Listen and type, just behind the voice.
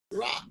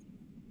Rock.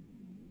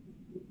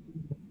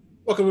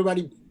 Welcome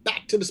everybody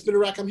back to the Spinner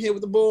Rock. I'm here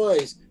with the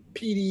boys,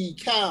 PD,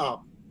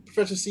 Cal,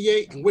 Professor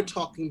CA, and we're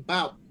talking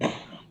about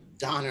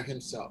Donner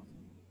himself,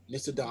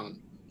 Mr. Donner.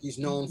 He's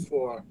known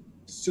for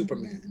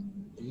Superman,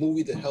 the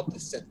movie that helped to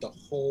set the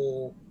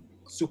whole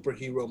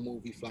superhero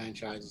movie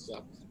franchises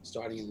up,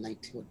 starting in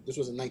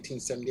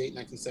 1978,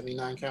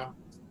 1979, Cal?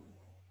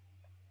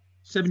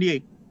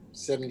 78.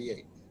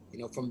 78.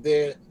 From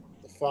there,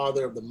 the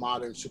father of the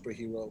modern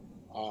superhero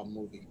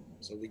movie.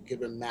 So we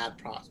give him mad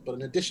props. But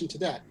in addition to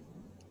that,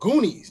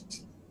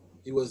 Goonies.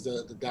 He was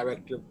the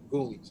director of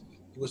Goonies.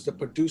 He was the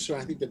producer,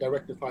 I think the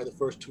director of probably the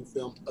first two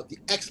films of the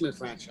X-Men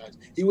franchise.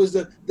 He was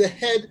the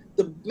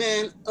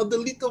man of the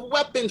Lethal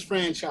Weapons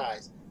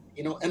franchise.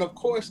 And of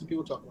course,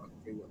 people talk about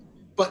free will.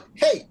 But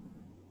hey,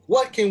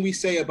 what can we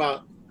say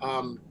about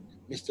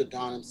Mr.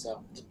 Don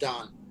himself, the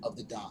Don of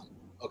the Don?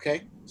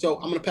 Okay? So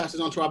I'm going to pass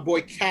it on to our boy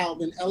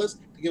Calvin Ellis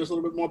to give us a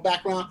little bit more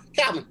background.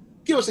 Calvin,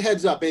 give us a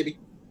heads up, baby.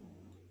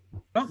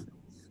 Oh,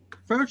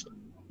 first,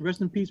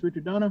 rest in peace,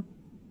 Richard Donner.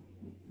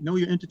 Know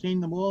you're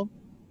entertaining them all,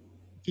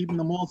 keeping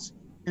them all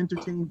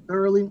entertained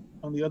thoroughly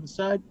on the other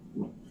side.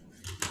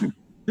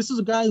 This is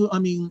a guy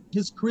who,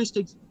 his career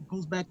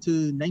goes back to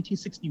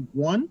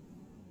 1961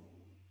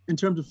 in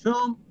terms of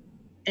film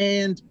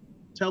and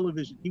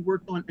television. He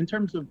worked on, in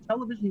terms of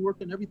television, he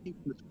worked on everything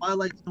from The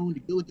Twilight Zone to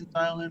Gilligan's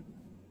Island,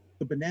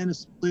 The Banana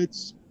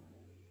Splits,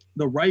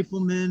 The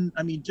Rifleman.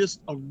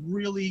 Just a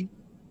really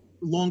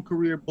long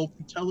career, both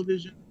in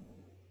television.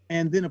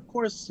 And then, of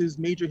course, his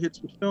major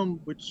hits with film,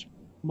 which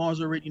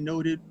Mars already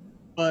noted.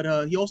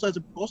 But he also had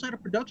a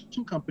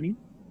production company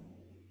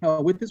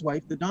with his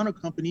wife, the Donner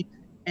Company.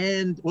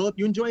 And, well, if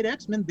you enjoyed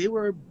X-Men, they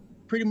were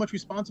pretty much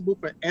responsible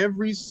for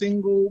every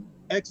single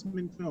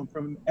X-Men film,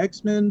 from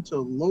X-Men to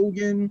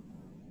Logan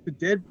to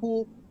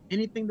Deadpool.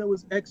 Anything that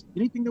was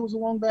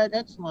along that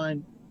X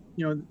line,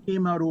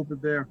 came out over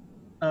there.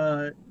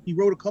 He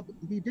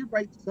did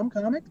write some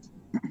comics.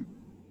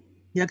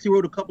 He actually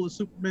wrote a couple of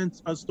Superman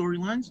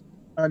storylines.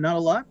 Not a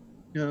lot,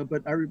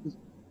 but I was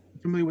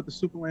familiar with the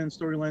Superman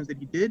storylines that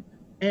he did.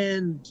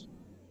 And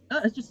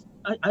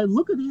I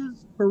look at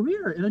his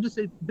career and I just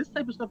say this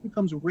type of stuff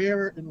becomes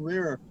rarer and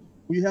rarer.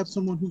 We have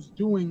someone who's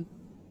doing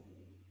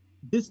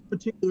this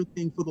particular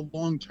thing for the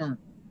long term.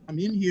 I'm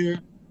in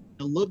here.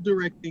 I love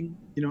directing.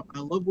 I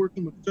love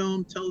working with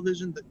film,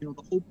 television,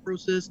 the whole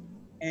process.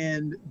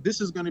 And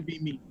this is going to be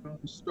me from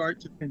start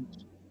to finish.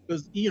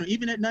 Because,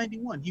 even at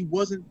 91, he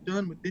wasn't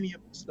done with any of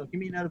this stuff. He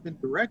may not have been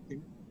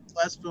directing. His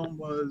last film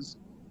was,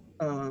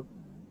 what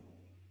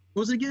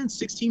was it again?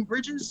 16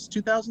 Bridges,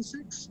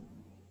 2006.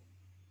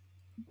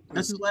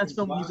 That's his last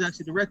film he's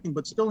actually directing,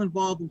 but still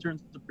involved in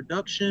terms of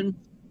production,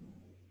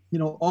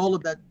 all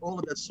of that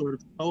sort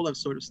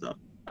of stuff.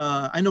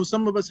 I know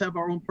some of us have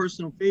our own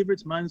personal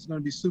favorites. Mine is going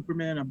to be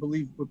Superman. I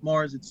believe with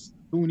Mars, it's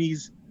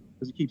Goonies,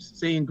 because he keeps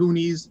saying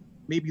Goonies,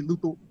 maybe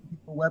Lethal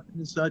Weapon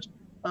and such.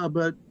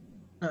 But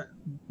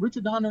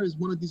Richard Donner is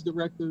one of these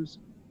directors,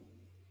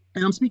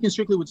 and I'm speaking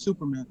strictly with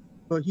Superman,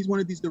 but he's one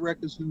of these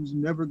directors who's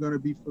never going to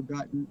be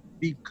forgotten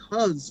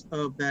because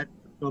of that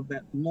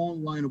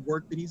long line of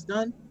work that he's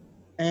done.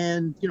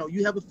 And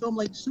you have a film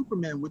like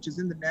Superman, which is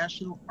in the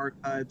National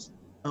Archives,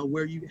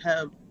 where you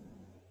have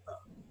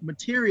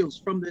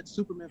materials from that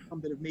Superman film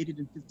that have made it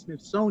into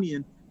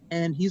Smithsonian,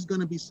 and he's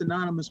going to be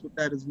synonymous with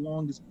that as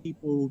long as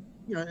people,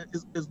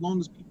 as long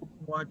as people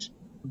can watch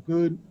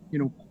good,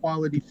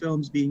 quality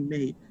films being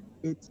made.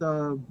 It's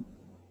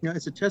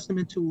it's a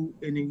testament to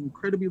an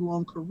incredibly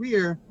long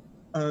career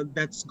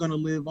that's going to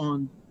live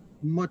on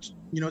much.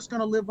 It's going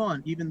to live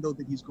on even though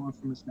that he's gone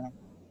from us now.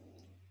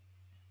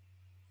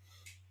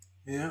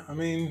 Yeah,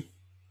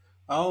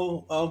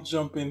 I'll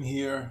jump in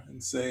here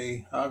and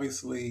say,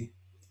 obviously,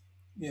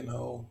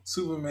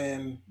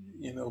 Superman,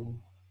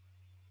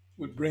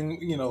 would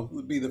bring,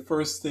 would be the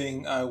first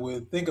thing I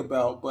would think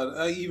about.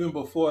 But even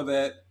before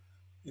that,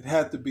 it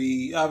had to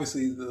be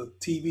obviously the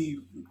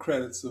TV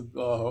credits of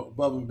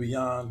Above and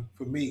Beyond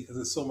for me, because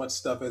there's so much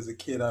stuff as a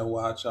kid I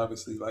watched,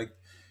 obviously, like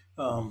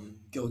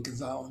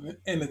Gilligan's Island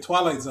and the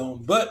Twilight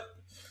Zone. But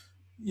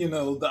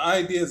the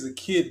idea as a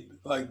kid,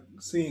 like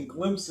seeing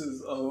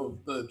glimpses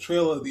of the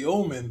trailer of the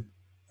Omen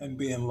and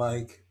being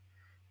like,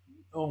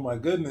 oh my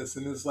goodness.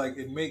 And it's like,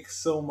 it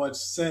makes so much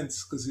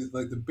sense, because it's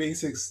like the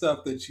basic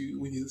stuff that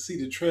when you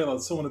see the trailer,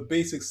 some of the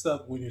basic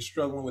stuff when you're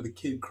struggling with a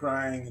kid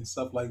crying and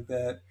stuff like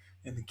that,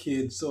 and the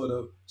kid sort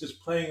of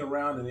just playing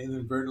around and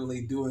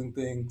inadvertently doing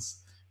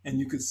things. And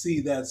you could see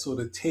that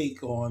sort of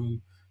take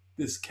on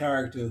this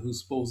character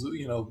who's supposed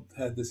to,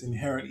 had this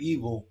inherent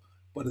evil,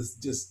 but it's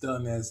just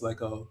done as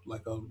like a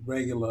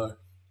regular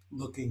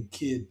looking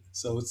kid.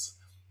 So it's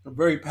a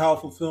very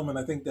powerful film, and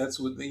I think that's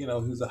what he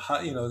was a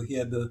hot. He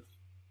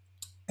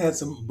had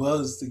some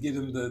buzz to get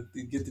him to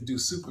get to do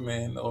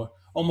Superman, or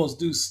almost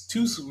do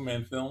two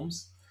Superman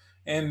films.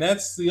 And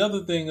that's the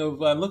other thing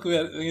of I look at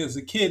it, as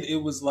a kid,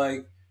 it was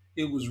like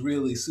it was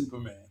really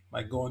Superman,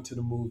 like going to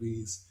the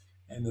movies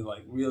and then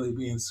like really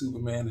being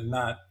Superman and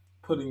not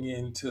putting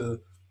into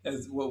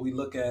as what we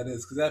look at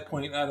as, because at that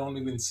point I don't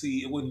even see,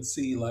 it wouldn't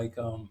see like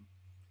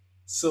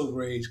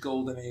Silver Age,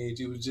 Golden Age.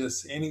 It was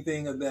just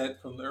anything of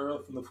that from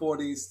the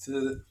 40s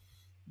to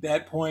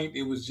that point.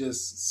 It was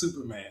just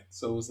Superman.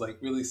 So it was like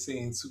really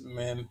seeing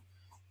Superman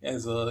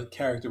as a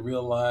character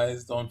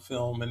realized on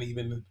film, and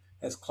even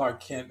as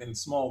Clark Kent in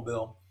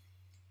Smallville.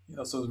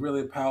 So it's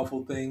really a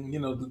powerful thing.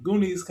 The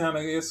Goonies kind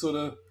of it sort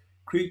of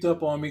creeped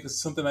up on me because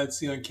it's something I'd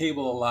see on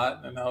cable a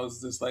lot, and I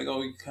was just like,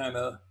 oh, you kind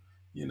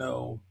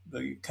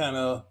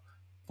of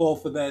fall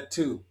for that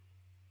too.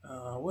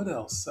 What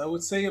else? I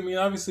would say, I mean,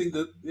 obviously,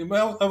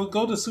 I would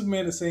go to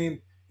Superman and saying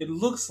it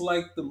looks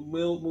like the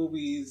Mill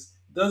movies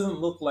doesn't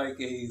look like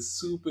a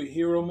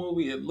superhero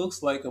movie. It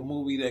looks like a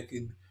movie that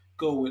could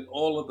go with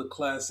all of the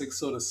classic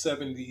sort of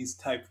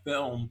 70s type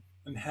film,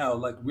 and how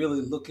like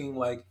really looking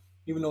like,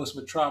 even though it's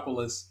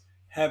Metropolis,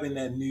 having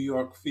that New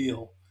York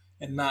feel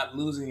and not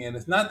losing it.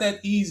 It's not that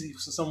easy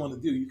for someone to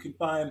do. You can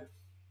find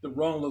the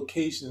wrong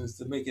locations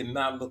to make it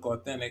not look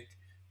authentic,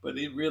 but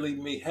it really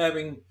made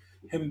having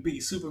him be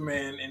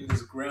Superman in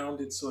this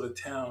grounded sort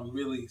of town,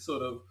 really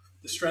sort of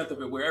the strength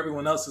of it, where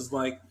everyone else is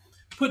like,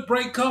 put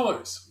bright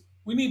colors.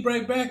 We need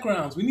bright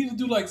backgrounds. We need to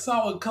do like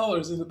solid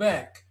colors in the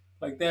back,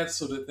 like that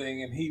sort of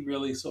thing. And he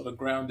really sort of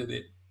grounded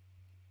it.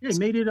 Yeah, he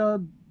made it.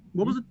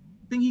 What was the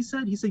thing he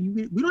said? He said,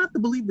 "We don't have to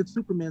believe that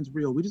Superman's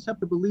real. We just have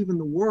to believe in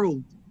the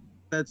world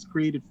that's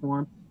created for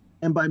him,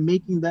 and by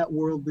making that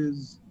world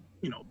is,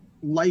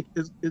 like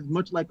as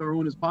much like our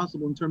own as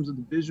possible in terms of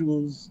the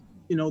visuals."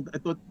 I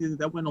thought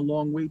that went a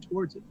long way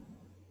towards it.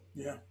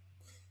 Yeah.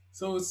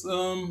 So it's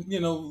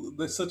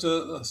there's such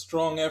a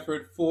strong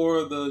effort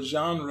for the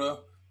genre,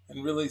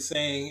 and really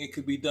saying it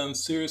could be done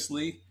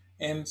seriously,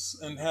 and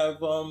have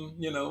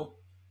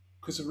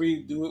Christopher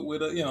Reeve do it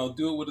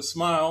with a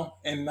smile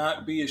and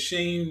not be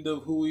ashamed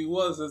of who he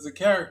was as a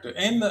character,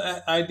 and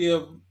the idea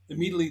of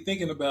immediately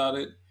thinking about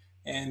it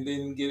and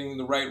then getting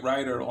the right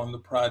writer on the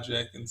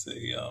project and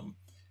say,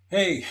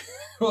 hey,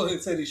 well,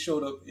 it said he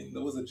showed up in,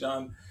 was it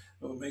John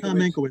Tom Mankiewicz?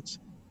 Mankiewicz.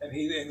 And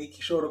he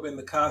showed up in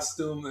the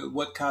costume,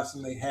 what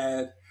costume they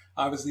had,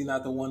 obviously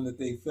not the one that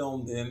they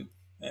filmed in,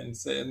 and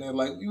said, and they're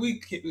like,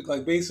 we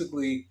like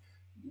basically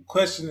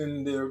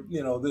questioning their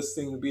this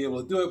thing to be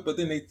able to do it, but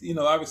then they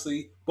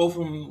obviously both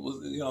of them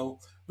was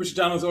Richard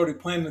Donner was already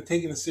planning on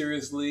taking it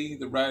seriously.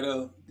 The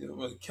writer,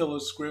 a killer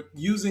script,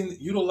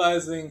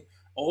 utilizing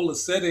all the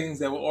settings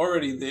that were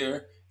already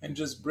there, and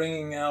just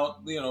bringing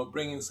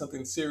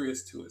something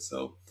serious to it.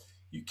 So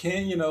you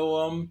can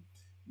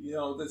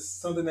that's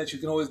something that you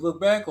can always look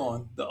back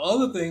on. The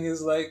other thing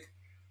is like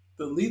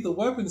the Lethal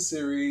Weapon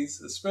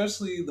series,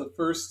 especially the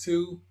first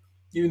two.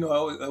 Even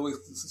though I always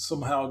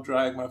somehow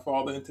drag my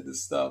father into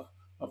this stuff,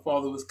 my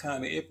father was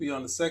kind of iffy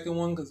on the second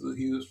one because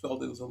he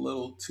felt it was a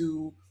little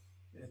too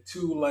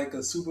like a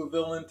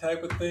supervillain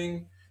type of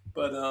thing.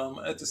 But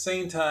at the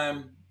same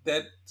time,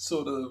 that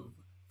sort of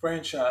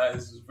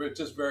franchise is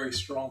just very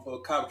strong for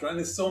a cop drama. And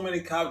there's so many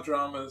cop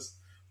dramas,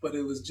 but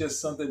it was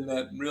just something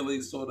that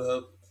really sort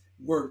of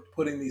worked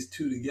putting these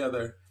two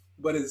together.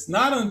 But it's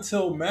not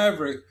until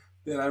Maverick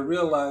that I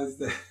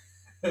realized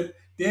that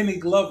Danny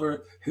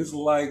Glover is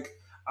like,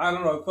 I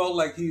don't know, I felt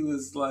like he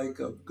was like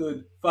a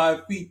good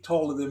 5 feet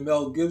taller than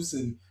Mel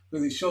Gibson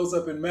because he shows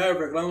up in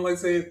Maverick. And I'm like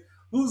saying,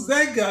 who's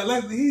that guy?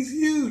 Like, he's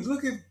huge.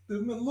 Look at the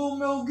little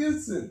Mel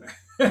Gibson.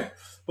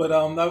 But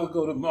I would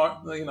go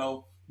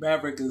to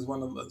Maverick is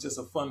one of just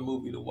a fun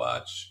movie to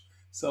watch.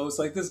 So it's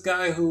like this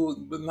guy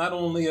who, not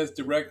only as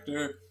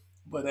director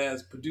but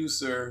as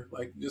producer,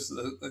 like just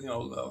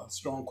a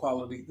strong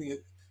quality,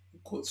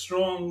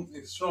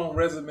 strong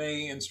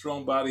resume and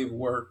strong body of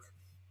work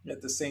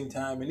at the same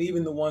time. And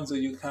even the ones that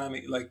you kind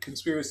of like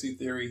conspiracy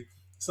theory,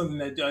 something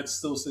that I'd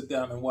still sit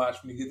down and watch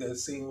when you get that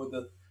scene with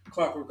the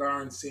Clockwork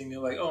Orange scene.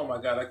 You're like, oh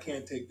my god, I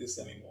can't take this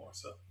anymore.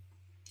 So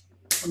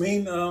I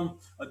mean,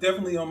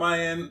 definitely on my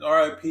end,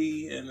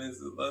 R.I.P. and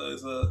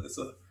it's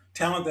a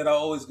talent that I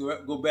always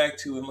go back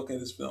to and look at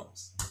his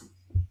films.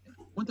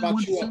 One thing I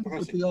wanted to say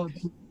with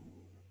the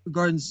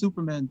regarding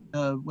Superman,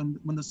 when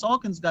the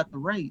Salkins got the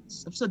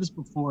rights, I've said this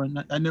before,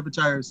 and I never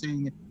tire of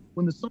saying it.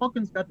 When the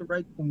Salkins got the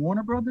rights from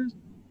Warner Brothers,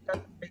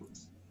 got the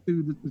rights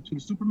to the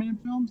Superman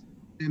films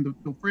and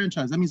the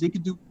franchise, that means they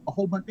could do a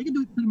whole bunch. They could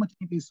do pretty much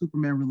anything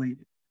Superman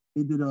related.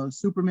 They did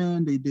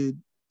Superman, they did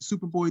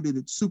Superboy, they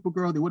did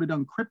Supergirl. They would have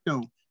done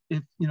Crypto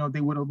if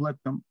they would have let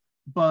them,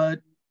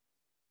 but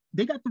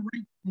they got the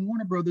rights from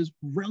Warner Brothers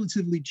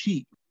relatively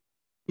cheap,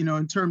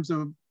 in terms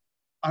of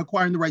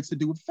acquiring the rights to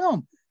do a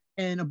film.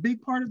 And a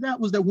big part of that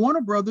was that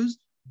Warner Brothers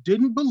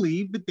didn't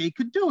believe that they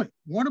could do it.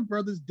 Warner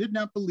Brothers did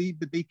not believe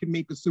that they could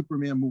make a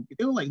Superman movie.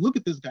 They were like, look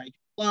at this guy, he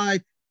can fly,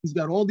 he's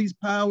got all these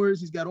powers,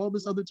 he's got all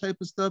this other type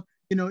of stuff,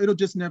 it'll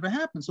just never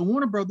happen. So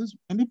Warner Brothers,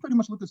 and they pretty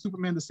much look at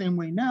Superman the same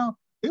way now,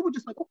 they were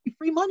just like, okay,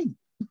 free money.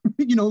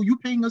 You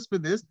paying us for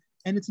this,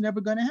 and it's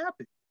never gonna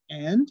happen.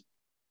 And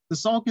the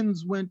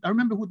Salkins went, I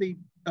remember who they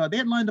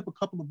had lined up a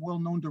couple of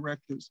well-known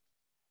directors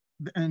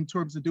in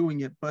terms of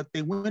doing it, but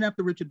they went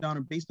after Richard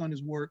Donner based on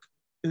his work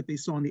that they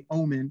saw in the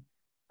Omen,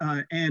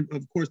 and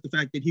of course the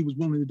fact that he was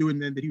willing to do it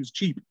and that he was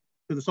cheap.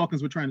 So the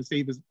Salkins were trying to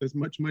save as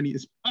much money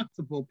as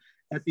possible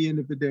at the end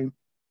of the day.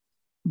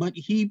 but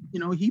he,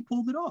 he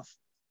pulled it off.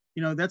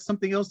 That's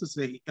something else to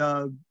say.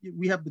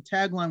 We have the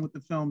tagline with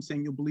the film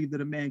saying you'll believe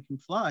that a man can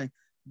fly,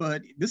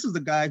 but this is the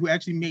guy who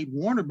actually made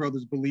Warner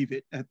Brothers believe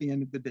it at the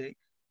end of the day.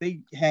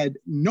 They had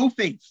no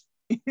faith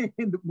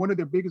in one of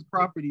their biggest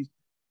properties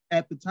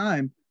at the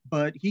time,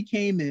 but he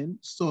came in,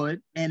 saw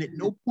it, and at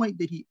no point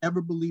did he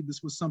ever believe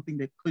this was something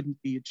that couldn't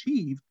be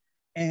achieved.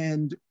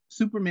 And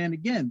Superman,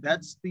 again,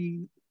 that's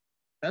the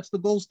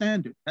gold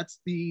standard.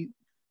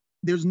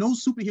 There's no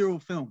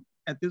superhero film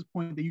at this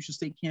point that you should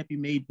say can't be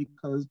made,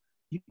 because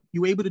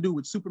you were able to do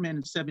with Superman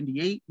in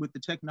 78 with the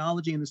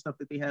technology and the stuff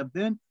that they have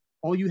then.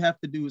 All you have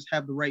to do is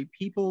have the right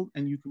people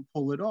and you can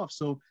pull it off.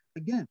 So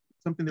again,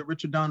 something that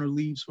Richard Donner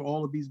leaves for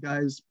all of these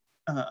guys.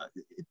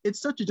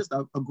 It's such just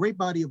a great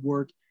body of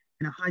work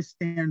and a high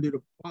standard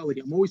of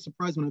quality. I'm always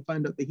surprised when I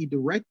find out that he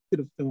directed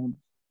a film,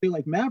 say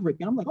like Maverick,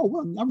 and I'm like, oh,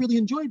 well, I really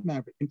enjoyed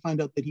Maverick, and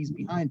find out that he's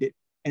behind it.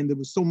 And there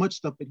was so much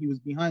stuff that he was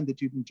behind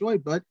that you've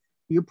enjoyed, but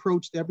he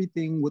approached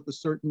everything with a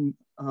certain,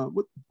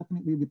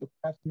 definitely with the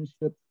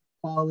craftsmanship,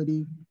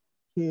 quality,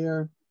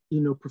 care,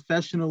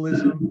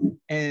 professionalism,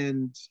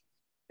 and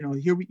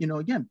here we,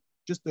 again,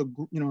 just a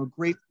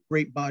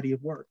great body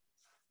of work.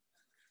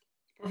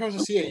 Professor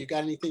Sia, you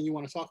got anything you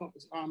want to talk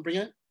about? Bring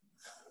it.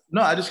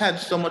 No, I just had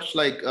so much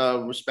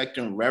respect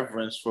and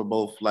reverence for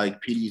both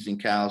PD's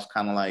and Cal's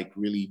kind of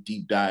really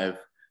deep dive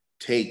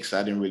takes.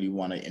 I didn't really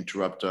want to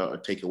interrupt or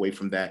take away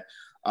from that.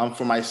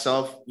 For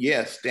myself,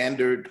 yeah,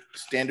 standard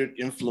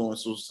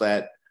influence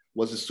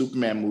was a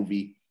Superman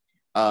movie.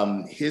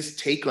 His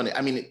take on it,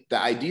 I mean,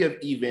 the idea of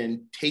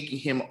even taking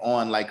him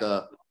on like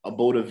a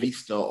Boda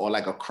Vista or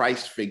like a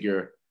Christ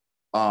figure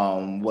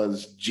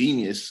was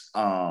genius.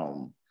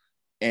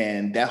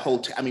 And that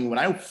whole, I mean, when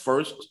I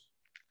first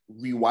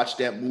rewatched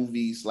that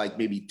movies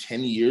maybe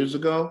 10 years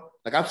ago,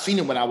 I've seen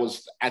it when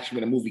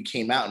the movie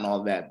came out and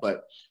all that,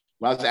 but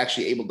when I was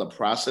actually able to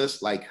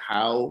process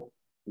how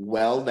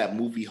well that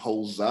movie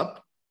holds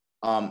up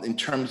in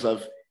terms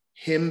of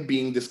him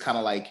being this kind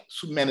of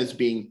Superman is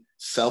being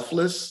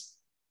selfless,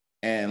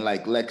 and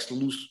Lex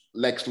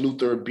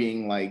Luthor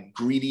being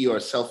greedy or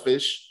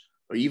selfish,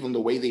 or even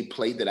the way they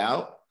played it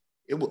out,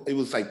 it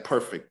was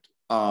perfect.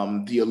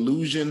 The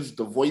illusions,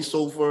 the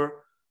voiceover,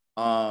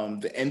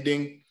 the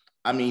ending.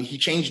 I mean, he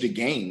changed the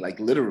game,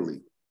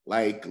 literally.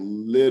 And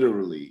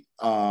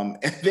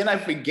then I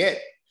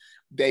forget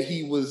that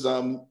he was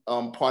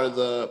part of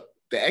the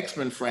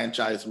X-Men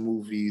franchise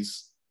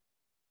movies,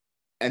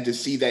 and to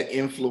see that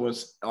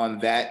influence on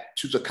that,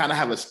 to kind of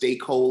have a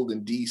stakehold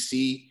in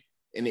DC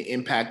and the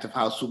impact of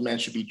how Superman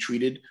should be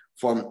treated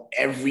from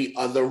every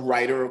other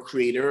writer or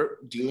creator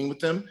dealing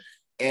with him,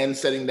 and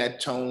setting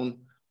that tone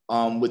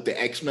with the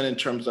X-Men in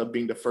terms of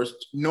being the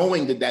first,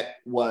 knowing that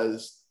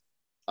was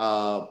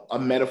a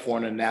metaphor,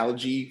 an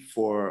analogy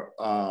for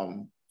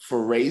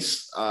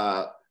race.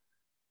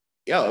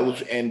 Yeah, it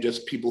was, and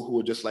just people who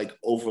were just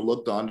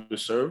overlooked or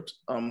underserved.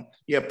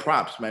 Yeah,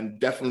 props, man.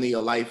 Definitely a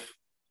life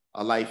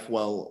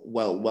well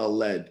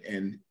led,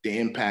 and the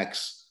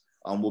impacts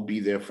will be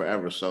there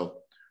forever. So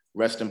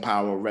rest in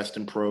power, rest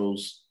in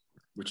prose,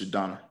 Richard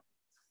Donner.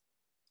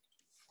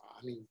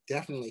 I mean,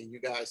 definitely, you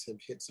guys have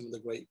hit some of the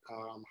great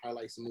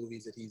highlights of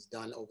movies that he's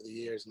done over the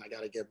years, and I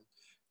got to give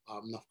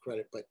him enough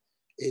credit. But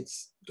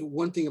it's the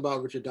one thing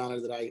about Richard Donner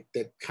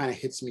that kind of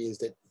hits me is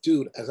that,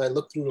 dude, as I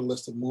look through the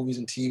list of movies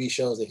and TV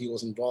shows that he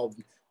was involved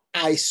in,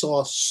 I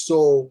saw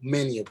so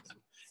many of them,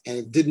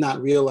 and did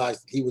not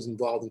realize that he was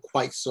involved in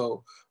quite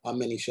so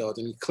many shows.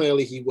 I mean,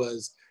 clearly he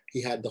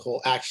had the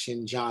whole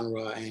action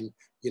genre and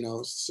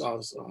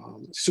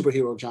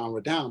superhero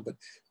genre down. But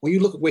when you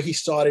look at where he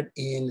started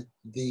in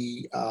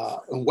the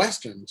in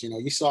westerns,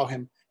 you saw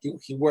him.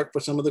 He worked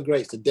for some of the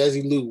greats, the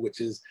Desilu, which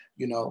is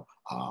the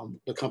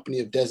company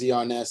of Desi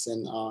Arnaz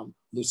and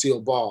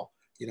Lucille Ball.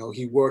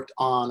 He worked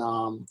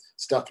on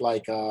stuff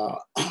like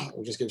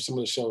we'll just give some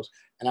of the shows.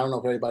 And I don't know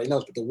if everybody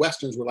knows, but the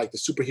westerns were like the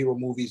superhero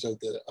movies of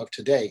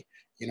today.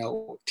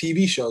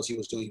 TV shows he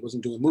was doing. He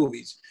wasn't doing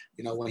movies.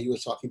 When he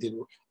was talking,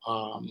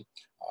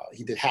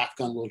 he did Half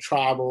Gun Will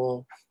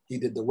Travel. He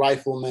did The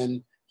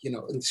Rifleman.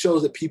 It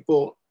shows that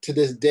people to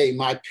this day,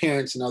 my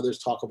parents and others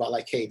talk about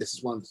hey, this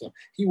is one of them.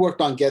 He worked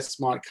on Get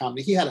Smart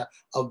Comedy.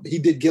 He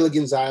did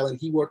Gilligan's Island.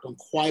 He worked on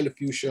quite a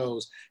few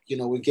shows.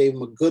 We gave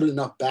him a good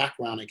enough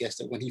background, I guess,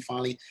 that when he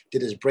finally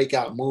did his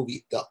breakout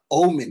movie, The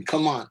Omen,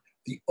 come on.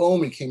 The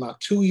Omen came out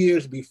 2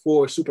 years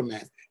before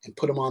Superman and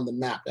put him on the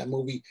map. That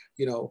movie,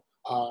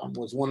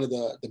 was one of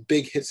the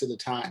big hits of the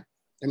time.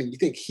 I mean, you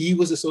think he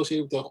was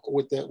associated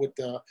with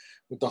the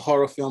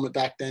horror film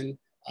back then?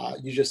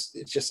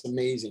 It's just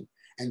amazing.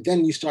 And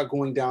then you start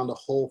going down the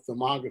whole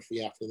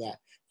filmography after that.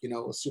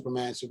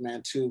 Superman,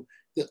 Superman 2,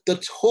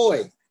 the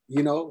toy.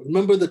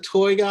 Remember the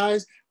toy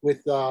guys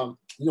with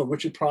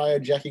Richard Pryor,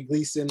 Jackie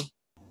Gleason.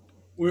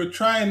 We're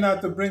trying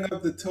not to bring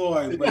up the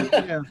toy, but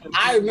yeah.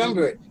 I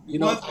remember it.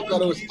 I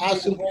thought it was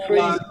absolutely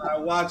crazy. I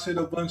watched it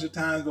a bunch of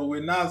times, but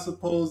we're not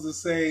supposed to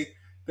say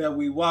that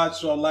we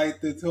watch or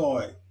like the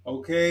toy.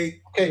 Okay.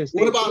 Okay.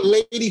 What about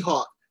Lady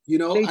Hawk?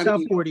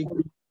 Top 40.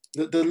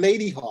 The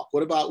Lady Hawk.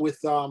 What about with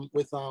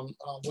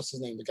what's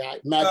his name? The guy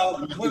What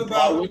Matthew about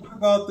Broderick. what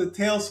about the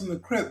Tales from the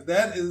Crypt?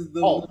 That is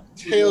the Oh, one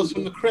Tales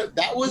from the Crypt.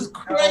 That was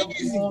how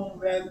crazy. long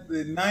that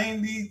the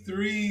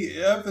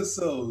 93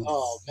 episodes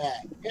Oh man,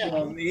 yeah,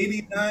 from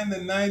 89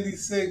 to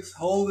 96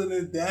 holding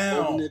it holding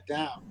down. it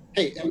down.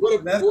 Hey, and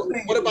And that's the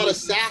thing. what about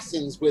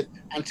Assassins with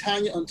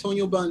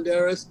Antonio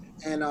Banderas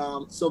and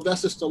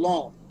Sylvester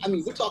Stallone? I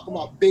mean, we're talking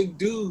about big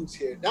dudes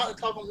here. Not even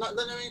talking about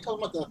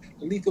the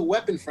Lethal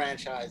Weapon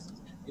franchises.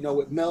 You know,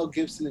 with Mel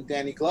Gibson and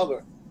Danny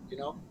Glover. You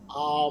know,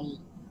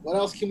 what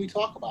else can we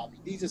talk about? I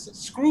mean, these are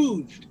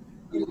Scrooged.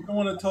 You You don't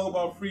want to talk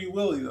about Free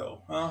Willy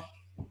though, huh?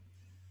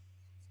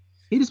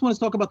 He just wants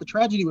to talk about the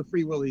tragedy with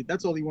Free Willy.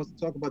 That's all he wants to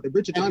talk about. That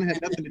Richard Donner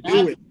had nothing to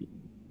do with.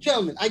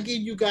 Gentlemen, I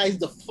gave you guys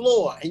the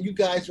floor, and you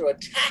guys are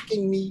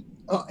attacking me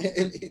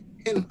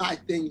in my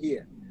thing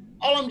here.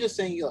 All I'm just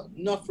saying, look,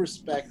 enough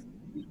respect.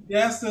 He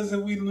asked us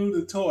if we knew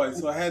the toy,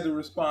 so I had to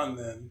respond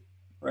then,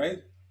 right?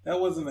 That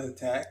wasn't an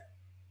attack.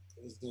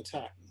 It was an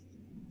attack,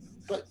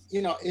 but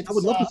you know, it's. I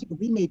would love to see a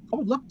remake. I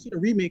would love to see a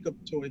remake of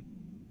the toy.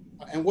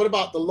 And what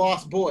about the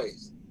Lost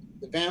Boys,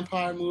 the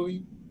vampire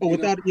movie? Oh,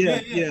 without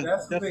yeah,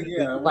 that's the thing.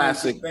 Yeah,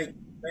 classic. Thank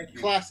you.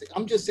 Classic.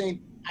 I'm just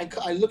saying.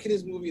 I look at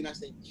his movie and I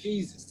say,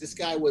 Jesus, this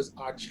guy was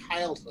our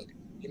childhood.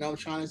 You know what I'm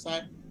trying to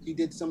say? He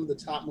did some of the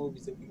top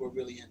movies that we were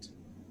really into.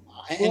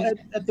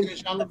 At the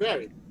genre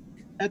varied.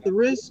 At the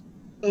risk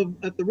of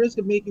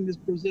making this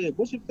prosaic,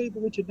 what's your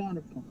favorite Richard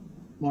Donner film,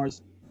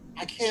 Mars?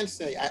 I can't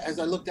say. As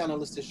I look down the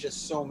list, there's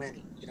just so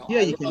many. You know.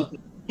 Yeah, you can.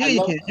 Yeah,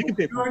 you can. You can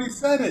pick. You already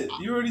said it.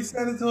 You already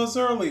said it to us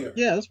earlier.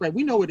 Yeah, that's right.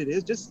 We know what it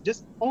is.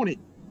 Just own it.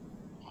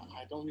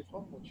 I don't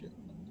recall what you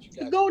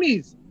The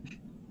Goonies.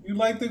 You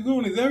like the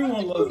Goonies.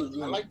 Everyone loves the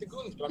Goonies. I like the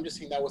Goonies, but I'm just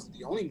saying that wasn't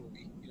the only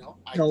movie. You know.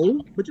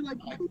 But you like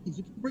the Goonies.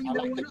 You can bring that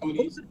one up.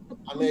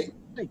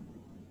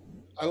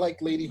 I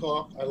like Lady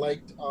Hawk. I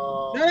liked.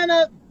 No.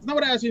 That's not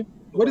what I asked you.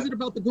 What is it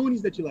about the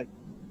Goonies that you like?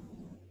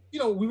 You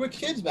know, we were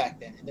kids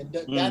back then, and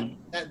that's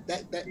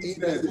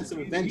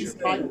an adventure.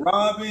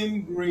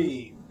 Robin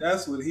Green.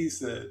 That's what he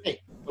said.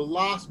 Hey, The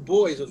Lost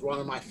Boys was one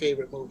of my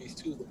favorite movies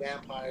too. The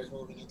vampires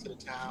moving into the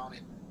town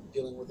and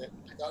dealing with it.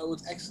 I thought it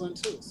was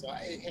excellent too. So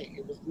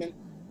it was the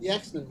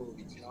X-Men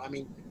movies. You know, I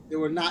mean, they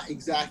were not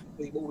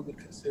exactly what we would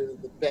consider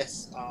the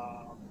best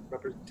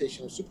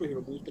representation of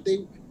superhero movies, but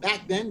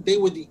back then they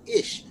were the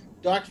ish.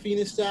 Dark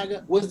Phoenix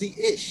Saga was the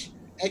ish.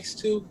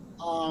 X2.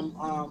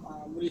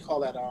 What do you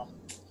call that?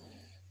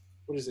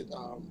 What is it?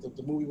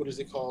 The movie. What is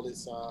it called?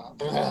 It's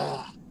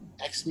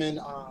X-Men.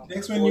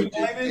 X-Men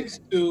United.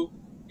 X2.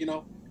 You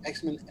know,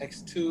 X-Men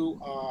X2. You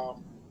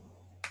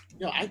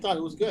know, I thought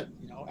it was good.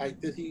 You know,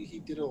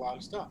 he did a lot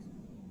of stuff,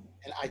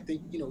 and I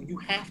think you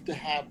have to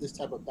have this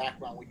type of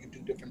background where you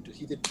do different.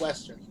 He did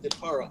Western. He did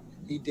horror.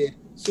 He did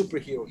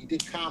superhero. He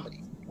did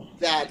comedy.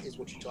 That is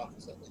what you're talking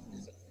about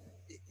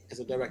as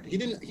a director.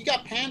 He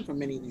got panned for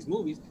many of these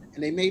movies,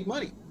 and they made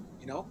money.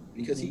 You know,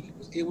 because he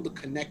was able to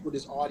connect with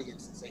his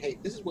audience and say, "Hey,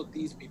 this is what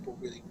these people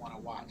really want to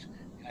watch,"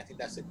 and I think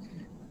that's it.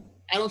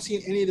 I don't see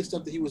any of the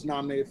stuff that he was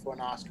nominated for an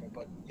Oscar,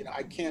 but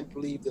I can't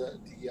believe the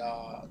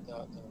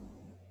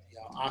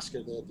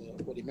Oscar, the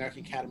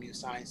American Academy of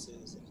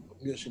Sciences and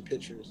Motion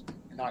Pictures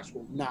and Arts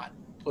will not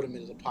put him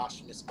in as a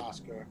posthumous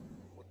Oscar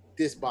with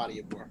this body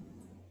of work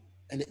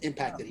and the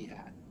impact that he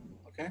had.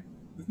 Okay,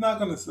 it's not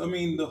gonna. I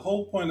mean, the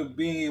whole point of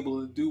being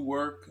able to do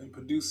work and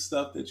produce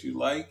stuff that you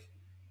like.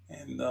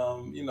 And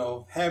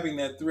having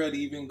that thread,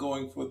 even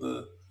going for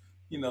the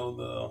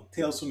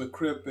Tales from the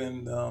Crypt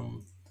and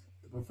the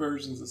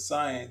Perversions of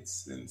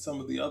Science and some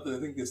of the other,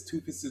 I think there's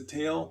Two Fisted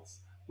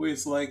Tales, where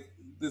it's like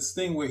this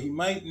thing where he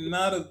might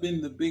not have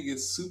been the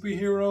biggest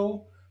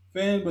superhero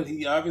fan, but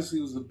he obviously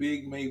was a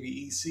big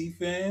maybe EC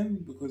fan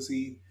because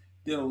he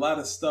did a lot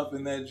of stuff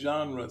in that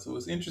genre. So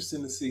it's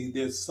interesting to see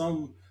there's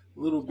some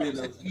little bit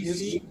of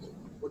history.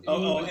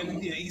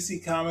 And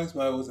EC Comics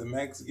by was it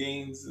Max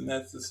Gaines, and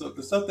that's the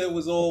stuff that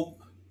was all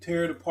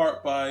teared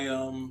apart by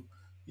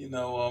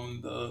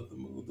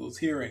those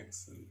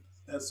hearings and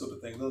that sort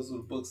of thing. Those were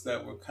the books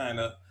that were kind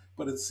of,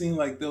 but it seemed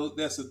like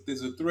there's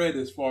a thread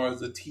as far as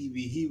the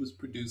TV he was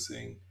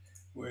producing,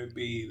 where it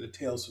be the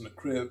Tales from the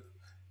Crypt.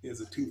 There's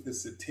a Two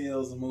Fisted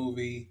Tales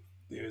movie.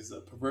 There's a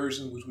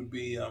Perversion, which would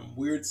be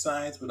Weird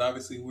Science, but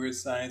obviously Weird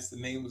Science, the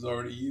name was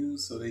already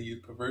used, so they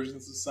used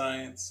Perversions of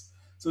Science.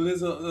 So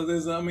there's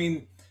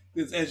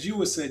as you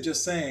were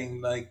just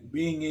saying, like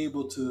being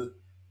able to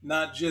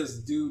not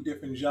just do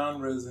different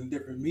genres and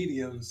different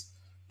mediums,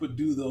 but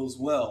do those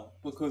well.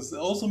 Because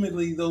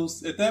ultimately,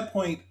 those at that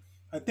point,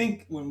 I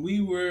think when we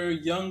were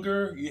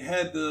younger, you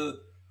had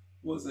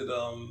what's that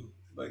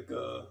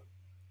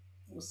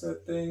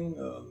thing?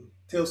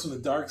 Tales from the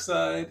Dark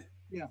Side.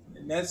 Yeah.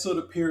 In that sort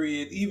of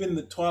period, even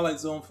the Twilight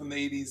Zone from the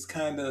 '80s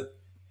kind of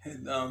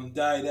had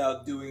died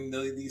out, doing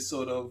these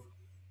sort of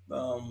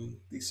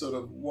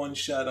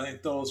one-shot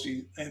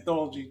anthology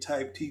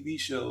type TV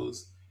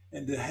shows,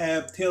 and to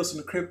have Tales from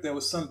the Crypt, that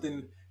was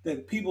something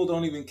that people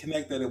don't even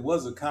connect that it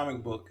was a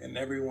comic book, and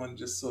everyone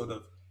just sort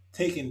of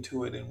taken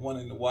to it and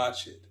wanting to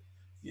watch it.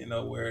 You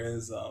know,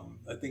 whereas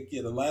I think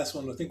the last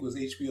one I think was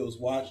HBO's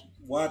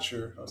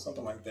Watcher or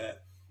something like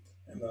that.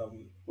 And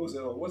what was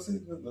it? What's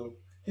it? The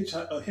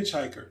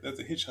Hitchhiker. That's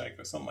a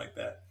Hitchhiker, something like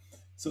that.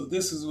 So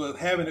this is what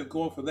having it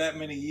going for that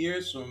many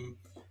years from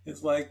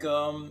it's like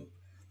 7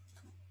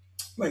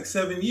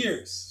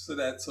 years. So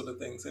that sort of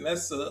things, and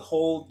that's a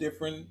whole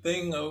different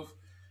thing of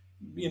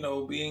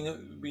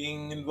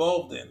being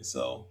involved in.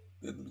 So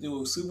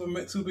do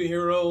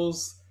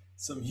superheroes,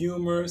 some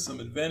humor, some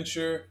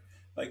adventure,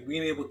 like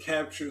being able to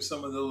capture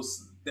some of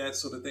those that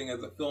sort of thing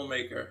as a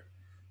filmmaker,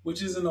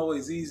 which isn't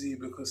always easy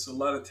because a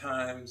lot of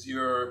times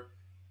your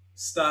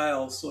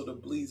style sort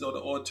of bleeds, or the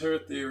auteur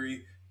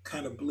theory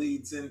kind of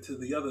bleeds into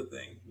the other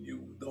thing.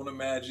 You don't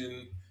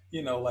imagine,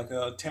 like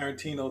a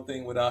Tarantino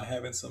thing without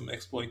having some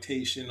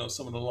exploitation or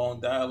some of the long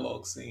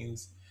dialogue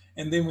scenes.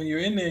 And then when you're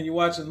in there and you're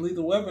watching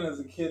Lethal Weapon as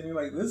a kid, and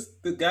you're like, "This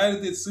the guy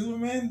that did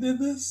Superman did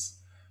this."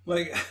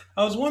 Like,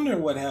 I was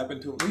wondering what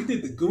happened to him. He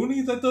did the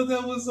Goonies. I thought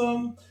that was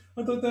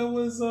who's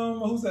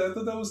that? I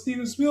thought that was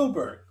Steven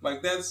Spielberg.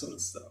 Like that sort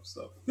of stuff.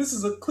 So this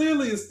is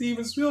clearly a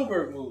Steven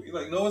Spielberg movie.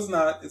 Like, no, it's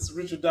not. It's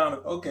Richard Donner.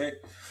 Okay,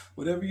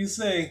 whatever you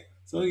say.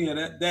 So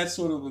yeah, that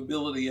sort of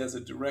ability as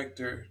a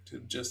director to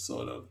just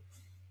sort of,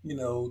 you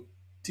know,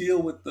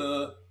 deal with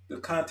the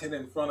content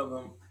in front of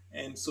him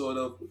and sort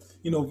of,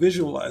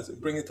 visualize it,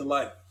 bring it to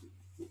life.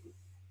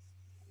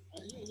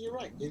 You're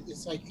right.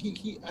 It's like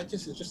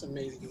it's just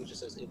amazing. He was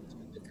just as able to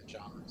do different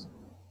genres,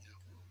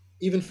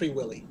 even Free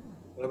Willy,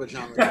 whatever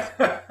genre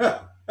it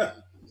is.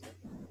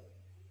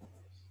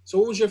 So,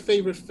 what was your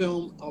favorite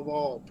film of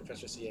all,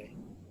 Professor CA?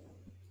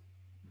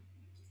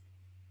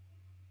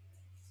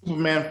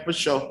 Superman for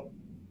sure.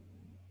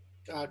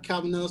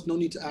 Calvin Ellis, no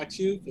need to ask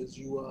you because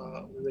you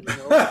already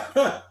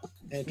know.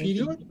 And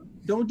PD,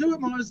 don't do it,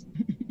 Mars.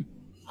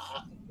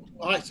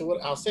 all right. So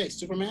what I'll say,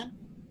 Superman.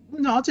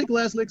 No, I'll take the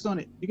last licks on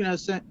it. You can have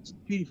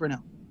PD for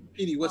now.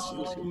 PD, what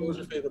was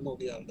your favorite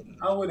movie out of the?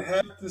 I would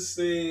have to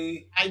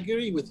say. I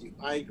agree with you.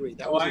 I agree.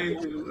 I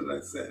agree with what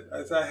I said.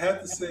 I had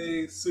to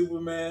say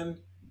Superman,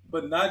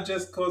 but not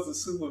just because of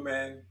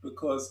Superman,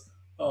 because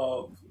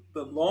of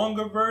the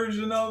longer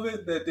version of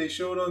it that they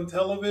showed on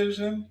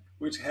television,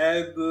 which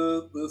had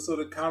the sort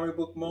of comic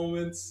book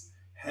moments,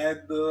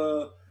 had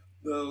the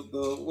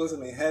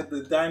wasn't it, had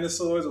the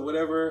dinosaurs or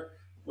whatever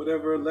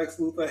Lex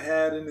Luthor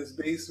had in his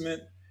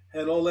basement,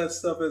 had all that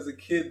stuff as a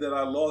kid that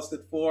I lost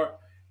it for.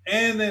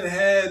 And it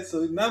had,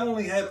 so not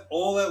only had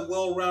all that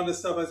well-rounded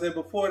stuff I said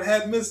before, it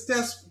had Miss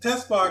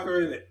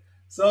Tessbacher in it.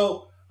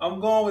 So I'm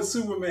going with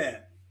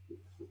Superman.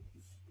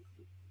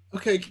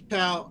 Okay,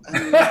 Cal.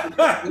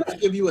 Let me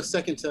give you a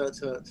second to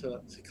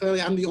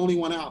clearly I'm the only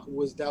one out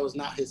who that was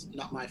not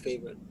my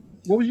favorite.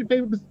 What was your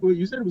favorite? Well,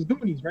 you said it was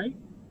Goonies, right?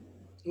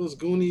 It was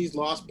Goonies,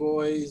 Lost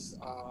Boys.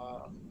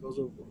 Those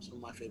were some of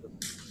my favorite.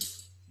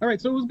 All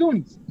right, so it was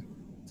Goonies.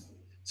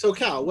 So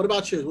Cal, what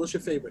about yours? What's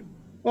your favorite?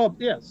 Well,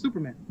 yeah,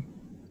 Superman.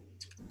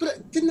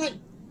 But didn't I?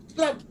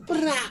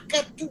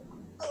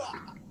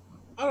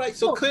 All right,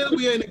 so clearly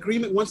we are in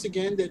agreement once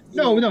again that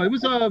no, it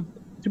was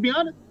to be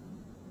honest,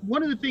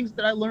 one of the things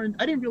that I learned,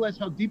 I didn't realize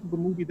how deep of a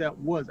movie that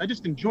was. I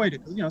just enjoyed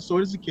it because I saw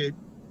it as a kid,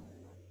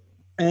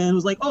 and it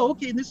was like, oh,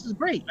 okay, this is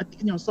great.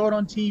 I saw it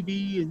on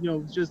TV, and it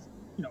was just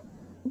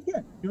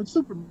it's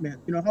Superman.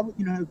 How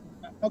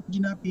could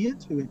you not be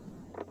into it?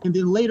 And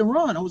then later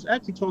on, I was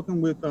actually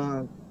talking with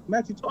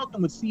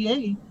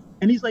CA,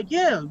 and he's like,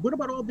 yeah, what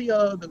about all the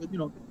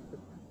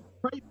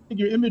Christ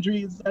figure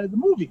imagery inside of the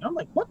movie? I'm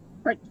like, what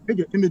Christ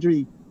figure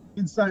imagery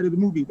inside of the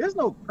movie? There's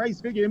no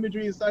Christ figure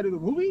imagery inside of the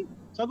movie.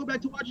 So I go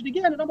back to watch it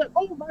again, and I'm like,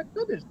 oh my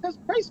goodness, there's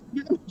Christ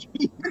figure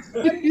imagery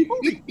inside of the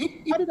movie.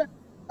 How did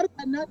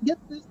I not get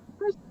this the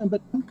first time?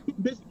 But I'm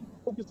basically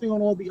focusing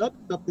on all the other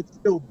stuff that's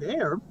still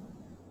there.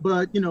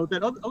 But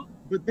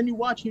but then you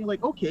watch and you're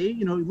like, okay,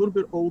 a little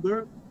bit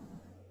older,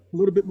 a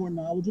little bit more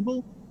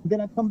knowledgeable. And then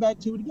I come back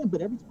to it again.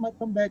 But every time I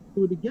come back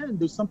to it again,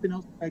 there's something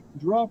else I can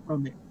draw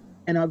from it.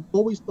 And I've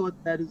always thought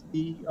that is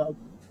the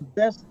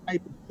best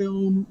type of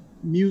film,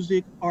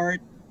 music, art,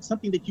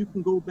 something that you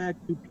can go back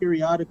to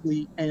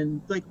periodically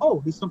and like,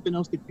 oh, there's something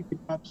else that you can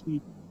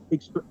actually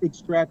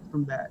extract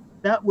from that.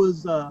 That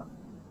was,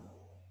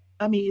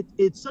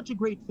 it's such a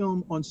great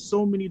film on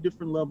so many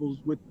different levels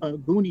with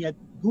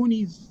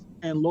Goonies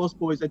and Lost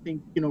Boys, I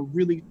think,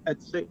 really at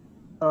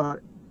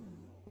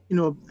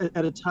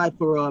a tie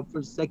for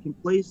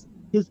second place.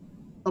 His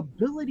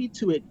ability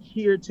to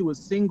adhere to a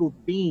single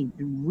theme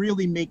and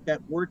really make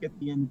that work at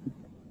the end of the day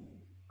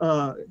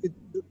it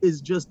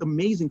is just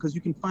amazing because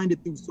you can find it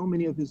through so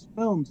many of his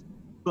films.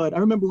 But I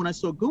remember when I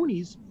saw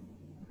Goonies,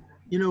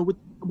 when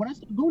I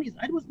saw Goonies,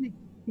 I wasn't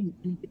expecting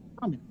anything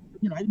from it.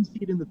 I didn't see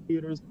it in the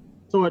theaters.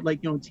 Saw it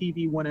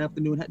TV one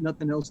afternoon, had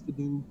nothing else to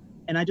do.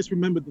 And I just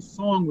remember the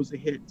song was a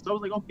hit. So I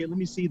was like, okay, let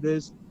me see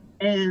this.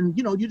 And,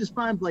 you just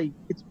find like,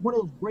 it's one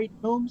of those great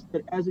films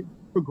that as it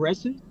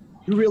progresses,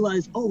 you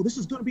realize, oh, this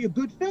is going to be a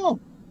good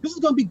film. This is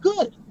going to be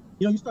good.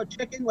 You start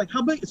checking like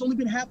how big, it's only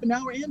been half an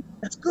hour in.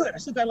 That's good. I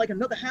still got like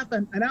another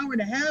an hour and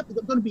a half. I'm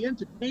going to be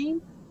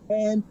entertained.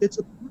 And it's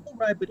a thrill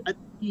ride, but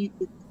the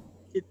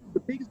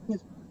biggest thing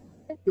is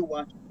you're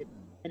watching it,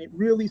 and it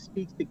really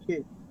speaks to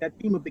kids. That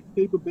theme of the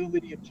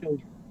capability of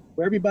children,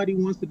 where everybody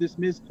wants to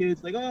dismiss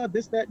kids, like, oh,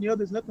 this, that, and the other,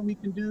 there's nothing we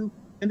can do.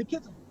 And the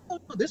kids, oh,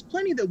 no, there's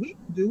plenty that we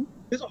can do.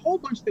 There's a whole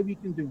bunch that we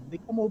can do. And they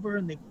come over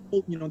and they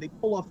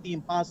pull off the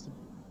impossible.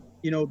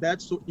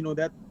 That's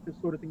the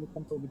sort of thing that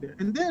comes over there.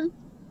 And then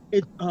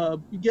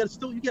you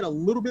get a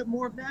little bit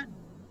more of that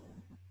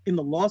in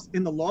the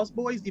Lost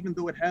Boys, even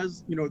though it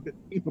has, the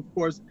theme, of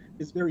course,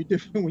 is very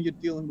different when you're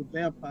dealing with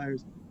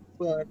vampires.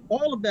 But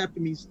all of that for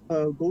me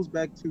goes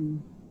back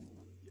to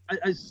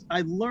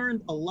I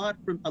learned a lot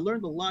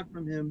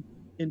from him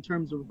in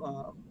terms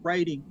of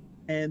writing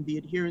and the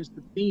adherence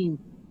to theme,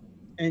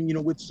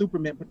 and with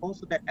Superman, but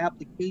also that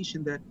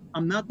application that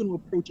I'm not going to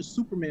approach a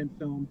Superman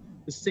film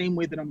the same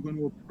way that I'm going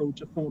to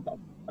approach a film about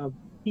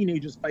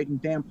teenagers fighting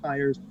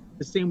vampires,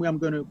 the same way I'm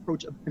going to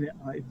approach an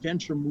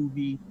adventure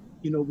movie,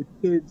 with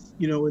kids,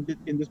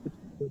 in this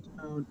particular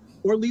town,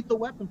 or Lethal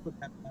Weapon for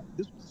that matter.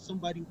 This was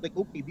somebody like,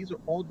 okay, these are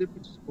all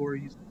different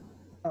stories.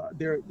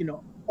 They're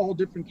all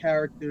different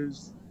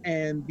characters,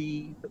 and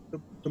the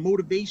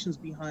motivations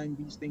behind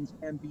these things,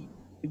 and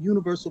the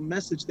universal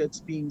message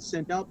that's being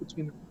sent out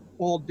between them,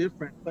 all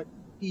different. But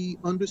he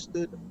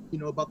understood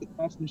about the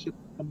craftsmanship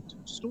of the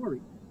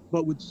story.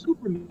 But with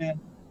Superman,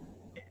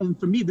 and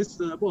for me, this is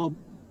the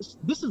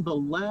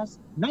last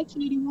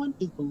 1981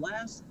 is the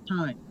last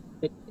time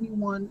that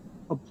anyone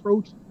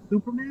approached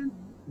Superman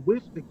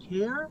with the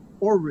care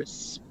or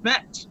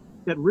respect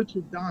that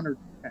Richard Donner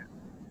had.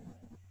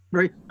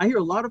 Right? I hear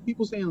a lot of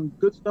people saying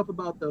good stuff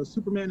about the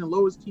Superman and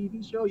Lois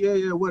TV show. Yeah,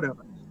 yeah,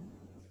 whatever.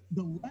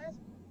 The last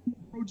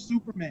approach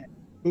Superman,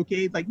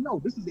 okay, like, no,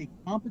 this is a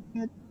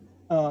competent,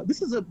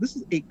 this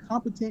is a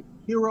competent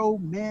hero,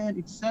 man,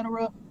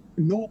 etc.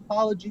 No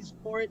apologies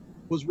for it.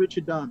 Was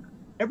Richard Donner.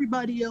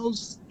 Everybody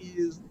else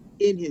is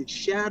in his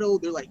shadow.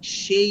 They're like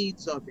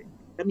shades of it.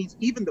 That means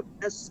even the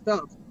best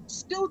stuff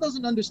still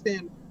doesn't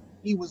understand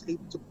he was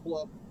able to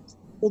pull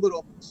it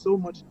off with so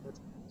much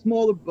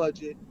smaller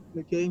budget.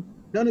 Okay,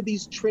 none of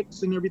these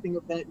tricks and everything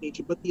of that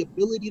nature, but the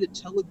ability to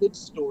tell a good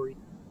story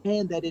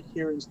and that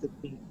adherence to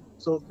theme.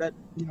 So that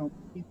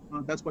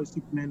that's why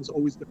Superman is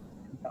always going to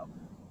stand out.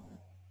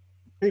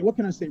 Hey, what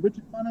can I say?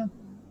 Richard Donner,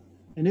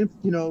 and if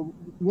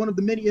one of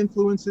the many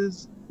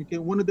influences, okay,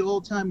 one of the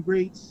all-time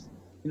greats.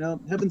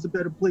 Heaven's a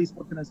better place.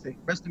 What can I say?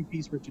 Rest in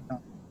peace, Richard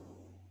Donner.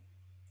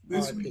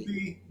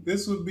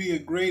 This would be a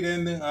great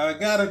ending. I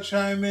gotta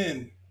chime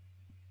in.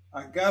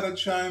 I gotta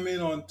chime in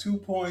on 2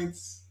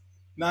 points.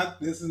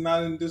 This is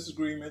not in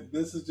disagreement.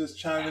 This is just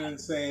chiming in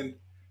and saying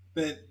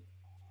that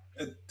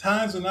at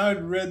times when I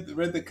read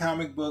the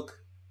comic book,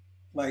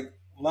 like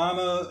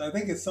Lana, I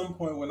think at some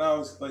point when I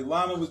was like,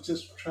 Lana was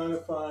just trying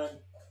to find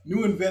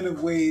new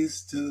inventive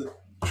ways to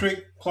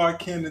trick Clark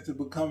Kent into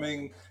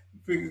becoming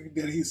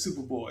that he's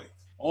Superboy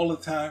all the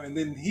time, and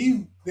then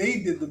they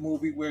did the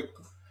movie where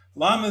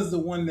Lana's the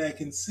one that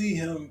can see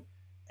him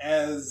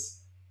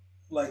as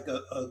like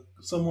a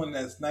someone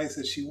that's nice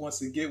that she wants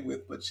to get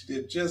with, but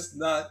they're just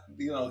not,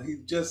 he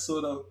just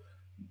sort of,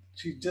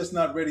 she's just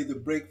not ready to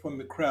break from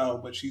the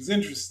crowd, but she's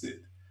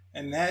interested.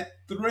 And that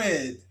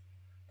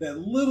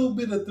little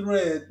bit of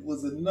thread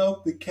was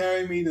enough to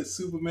carry me to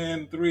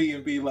Superman 3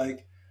 and be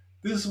like,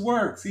 this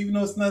works, even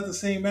though it's not the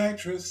same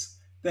actress.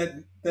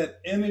 That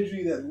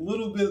energy, that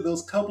little bit,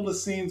 those couple of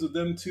scenes with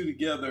them two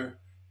together,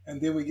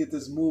 and then we get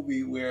this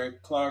movie where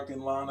Clark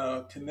and Lana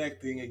are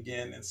connecting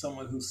again, and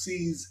someone who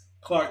sees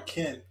Clark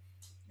Kent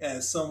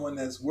as someone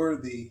that's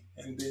worthy,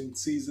 and then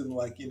sees him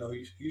like,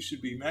 you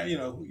should be mad, you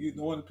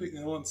no one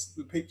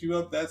picked you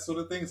up, that sort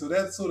of thing. So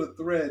that sort of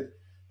thread,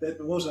 that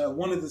emotion, I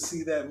wanted to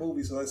see that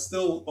movie, so I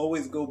still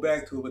always go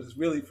back to it. But it's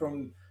really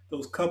from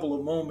those couple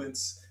of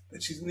moments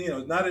that she's,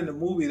 not in the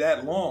movie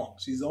that long.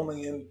 She's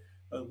only in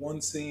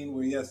one scene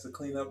where he has to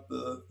clean up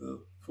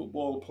the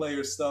football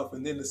player stuff,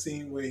 and then the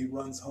scene where he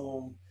runs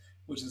home,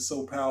 which is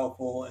so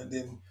powerful, and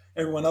then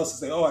everyone else is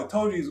saying, "Oh, I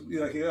told you."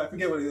 Like, I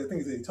forget what I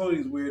think he said. He told you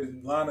he's weird,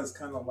 and Lana's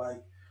kind of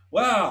like,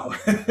 "Wow,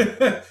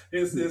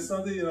 there's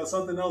something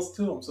something else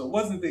to him." So it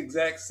wasn't the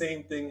exact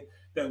same thing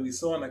that we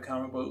saw in the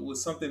comic, but it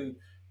was something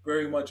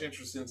very much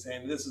interesting,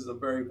 saying this is a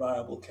very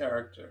viable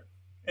character.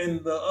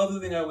 And the other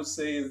thing I would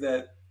say is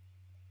that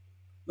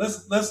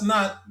let's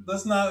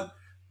not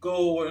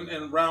go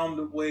and round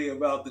the way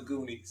about the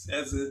Goonies.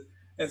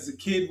 As a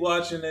kid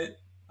watching it,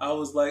 I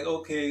was like,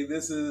 okay,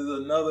 this is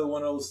another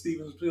one of those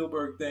Steven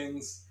Spielberg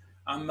things.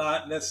 I'm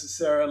not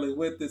necessarily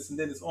with this, and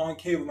then it's on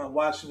cable, and I'm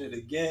watching it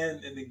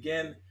again and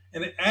again,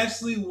 and it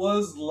actually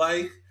was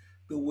like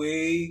the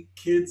way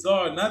kids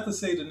are. Not to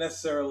say they're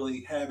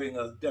necessarily having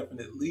a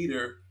definite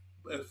leader,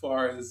 as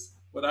far as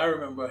what I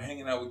remember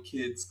hanging out with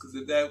kids, because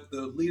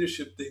the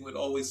leadership thing would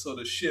always sort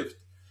of shift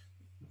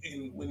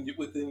when you're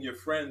within your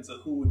friends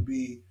of who would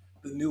be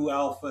the new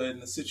alpha in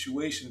the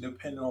situation,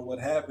 depending on what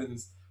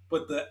happens.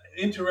 But the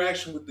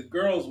interaction with the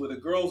girls, where the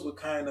girls were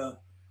kind of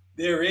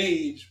their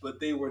age, but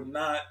they were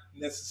not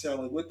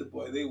necessarily with the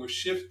boy. They were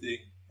shifting,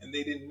 and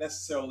they didn't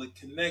necessarily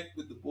connect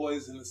with the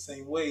boys in the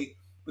same way.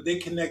 But they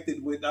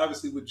connected with,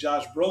 obviously, with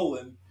Josh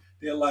Brolin.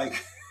 they're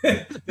like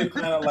they're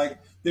kind of like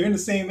they're in the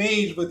same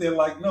age, but they're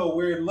like, no,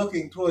 we're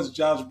looking towards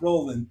Josh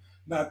Brolin,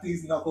 not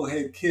these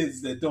knucklehead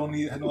kids that don't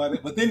need know how to.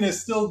 But then they're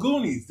still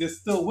Goonies. They're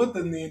still with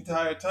them the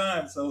entire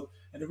time. So,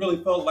 and it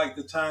really felt like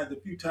the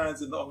few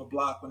times on the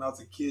block when I was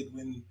a kid,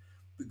 when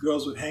the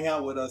girls would hang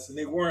out with us, and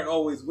they weren't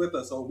always with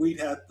us, or we'd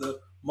have to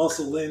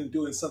muscle in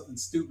doing something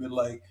stupid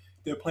like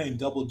they're playing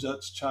double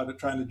dutch, trying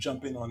to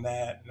jump in on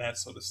that and that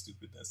sort of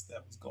stupidness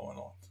that was going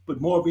on. But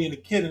more being a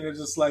kid, and they're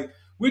just like,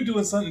 we're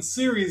doing something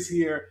serious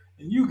here,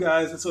 and you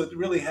guys, and so it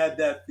really had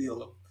that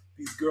feel of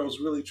these girls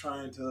really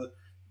trying to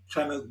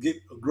get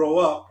grow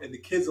up, and the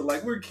kids are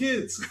like, we're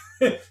kids,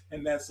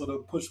 and that sort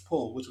of push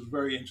pull, which was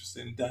very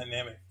interesting and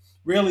dynamic,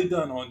 rarely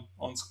done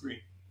on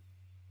screen.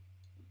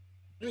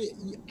 I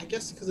mean, I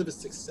guess because of his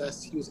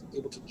success, he was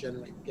able to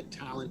get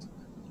talented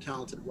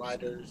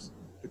writers,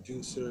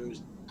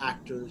 producers,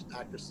 actors,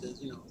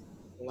 actresses.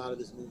 A lot of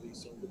this movie,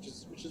 so which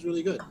is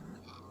really good.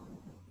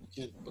 You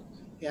can't, but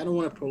yeah, I don't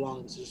want to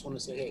prolong this. I just want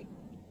to say, hey,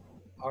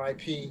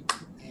 R.I.P.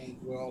 And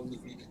we're all in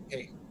agreement.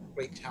 Hey,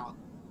 great talent.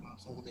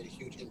 Someone who made a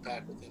huge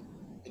impact within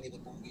many of the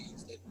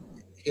movies that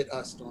hit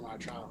us during our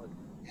childhood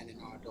and in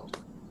our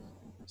adulthood.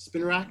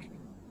 Spin rack.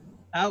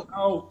 Out.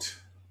 Out.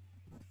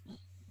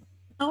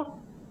 Oh,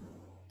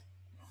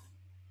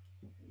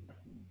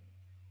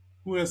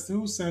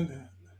 Who sent